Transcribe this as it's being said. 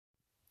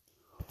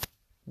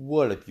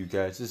What up, you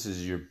guys? This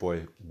is your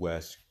boy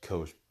West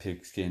Coast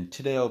Pigskin.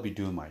 Today I'll be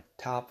doing my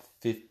top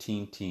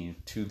 15 teams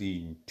to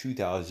the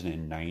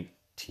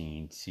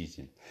 2019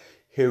 season.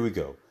 Here we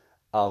go.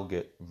 I'll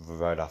get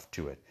right off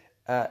to it.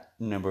 At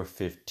number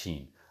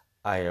 15,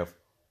 I have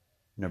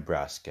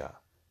Nebraska.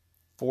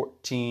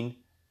 14,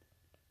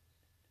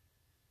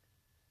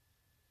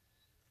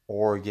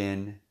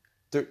 Oregon.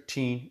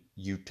 13,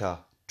 Utah.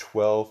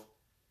 12,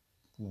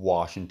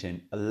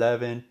 Washington.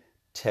 11,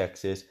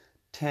 Texas.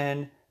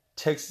 10,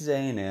 Texas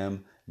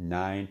A&M,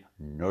 9,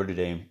 Notre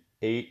Dame,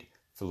 8,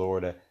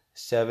 Florida,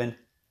 7,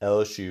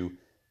 LSU,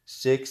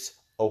 6,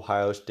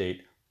 Ohio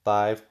State,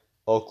 5,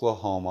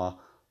 Oklahoma,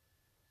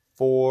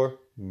 4,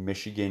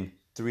 Michigan,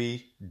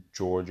 3,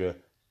 Georgia,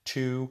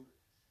 2,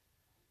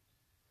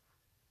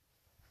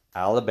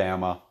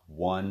 Alabama,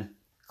 1,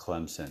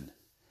 Clemson.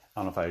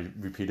 I don't know if I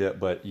repeated it,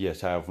 but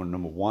yes, I have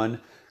number 1,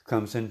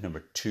 Clemson,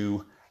 number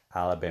 2,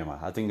 Alabama.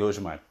 I think those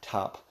are my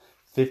top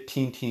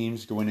 15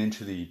 teams going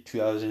into the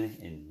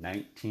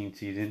 2019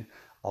 season.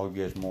 I'll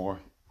get more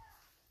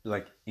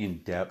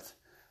in-depth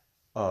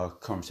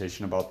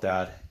conversation about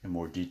that in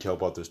more detail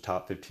about those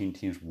top 15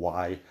 teams,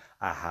 why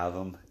I have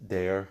them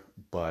there.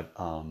 But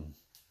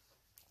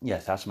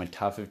yes, that's my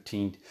top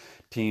 15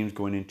 teams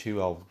going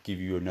into. I'll give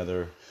you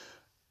another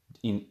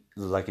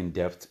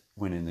in-depth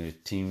when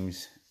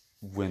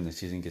the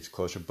season gets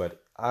closer.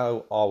 But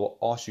I'll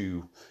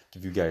also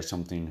give you guys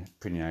something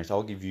pretty nice.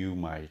 I'll give you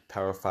my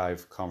Power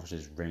 5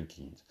 conferences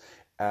rankings.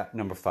 At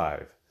number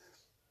 5,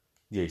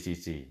 the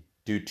ACC.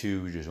 Due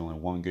to there's only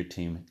one good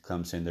team,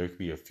 Clemson, there could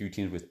be a few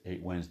teams with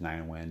 8 wins,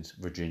 9 wins.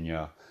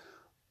 Virginia,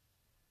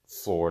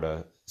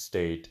 Florida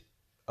State,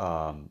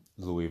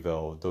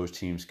 Louisville, those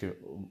teams could,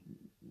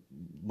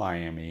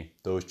 Miami,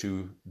 those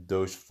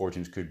 4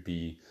 teams could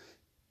be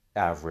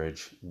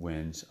average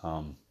wins.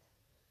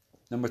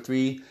 Number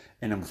 3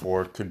 and number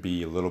 4 could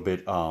be a little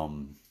bit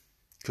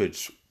could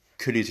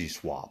easily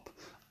swap,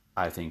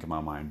 I think, in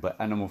my mind. But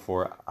at number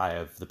 4, I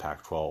have the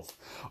Pac-12.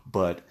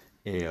 But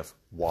if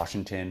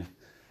Washington,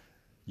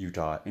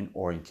 Utah, and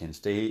Oregon can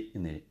stay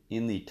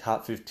in the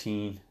top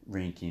 15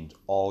 rankings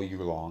all year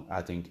long,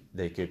 I think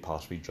they could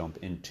possibly jump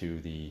into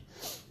the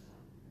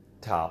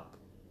top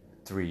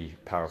 3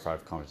 Power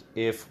 5 conferences.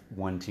 If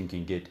one team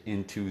can get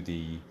into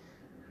the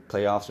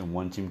playoffs and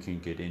one team can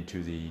get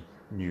into the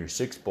New Year's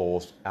Six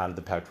bowls out of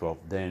the Pac-12,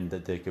 then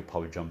that they could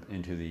probably jump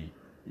into the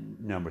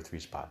number 3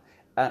 spot.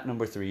 At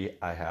number 3,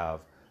 I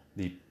have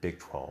the Big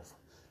 12.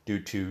 Due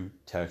to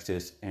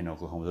Texas and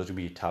Oklahoma, those would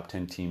be top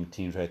 10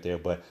 teams right there.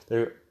 But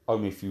there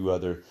are a few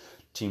other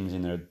teams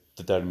in there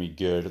that would be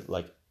good,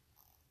 like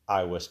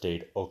Iowa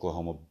State,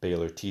 Oklahoma,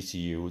 Baylor,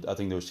 TCU. I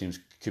think those teams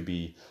could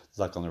be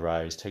on the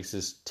rise.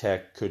 Texas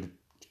Tech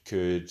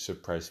could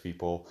surprise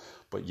people.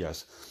 But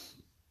yes,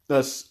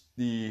 that's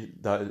the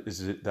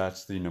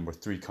number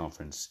 3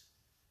 conference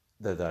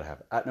that I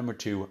have. At number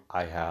 2,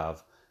 I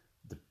have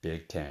the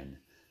Big 10.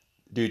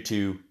 Due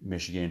to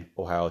Michigan,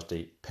 Ohio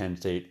State, Penn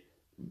State,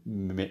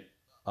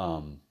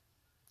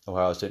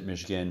 Ohio State,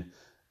 Michigan,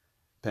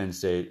 Penn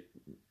State,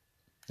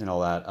 and all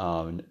that.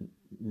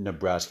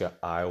 Nebraska,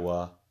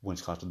 Iowa,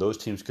 Wisconsin. Those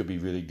teams could be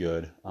really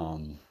good.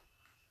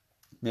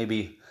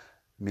 Maybe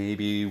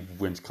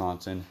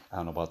Wisconsin. I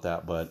don't know about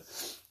that, but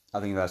I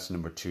think that's the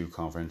number 2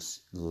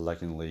 conference in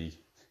the league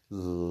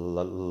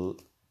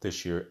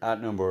this year.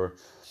 At number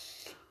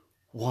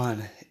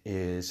 1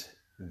 is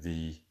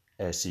the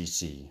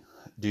SEC.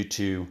 Due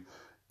to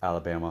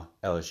Alabama,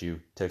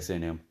 LSU, Texas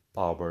A&M,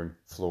 Auburn,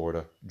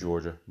 Florida,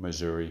 Georgia,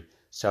 Missouri,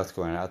 South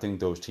Carolina. I think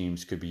those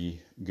teams could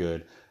be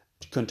good.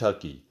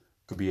 Kentucky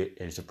could be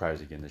a surprise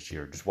again this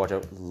year. Just watch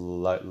out for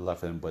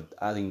them. But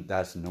I think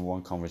that's the number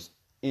 1 conference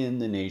in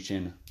the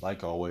nation,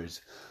 like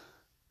always,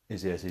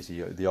 is the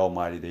SEC. The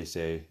almighty, they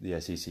say,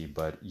 the SEC.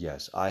 But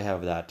yes, I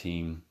have that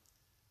team,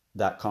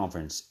 that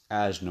conference,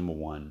 as number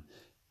 1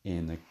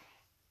 in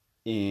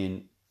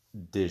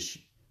this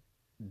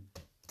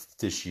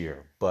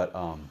year. But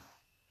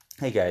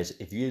hey guys,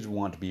 if you guys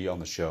want to be on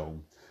the show,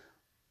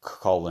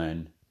 call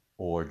in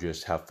or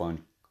just have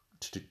fun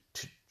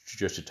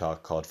just to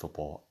talk college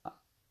football,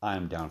 I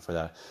am down for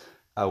that.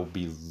 I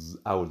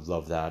would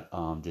love that.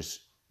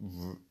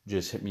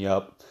 Just hit me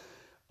up.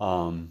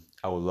 I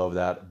would love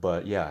that.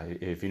 But yeah,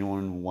 if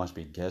anyone wants to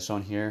be a guest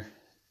on here,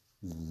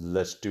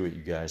 let's do it,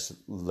 you guys.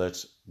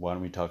 Why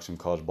don't we talk some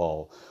college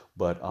ball?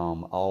 But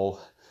I'll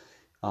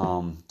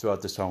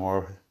throughout the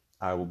summer,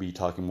 I will be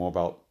talking more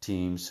about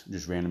teams,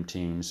 just random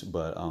teams.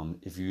 But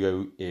if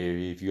you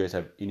guys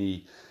have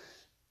any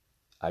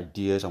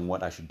ideas on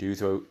what I should do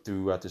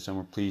throughout the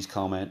summer, please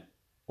comment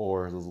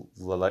or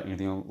let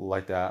anything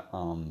like that.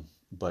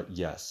 But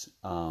yes,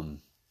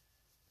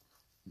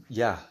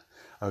 yeah,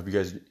 I hope you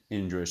guys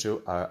enjoy the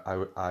show.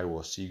 I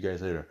will see you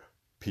guys later.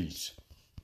 Peace.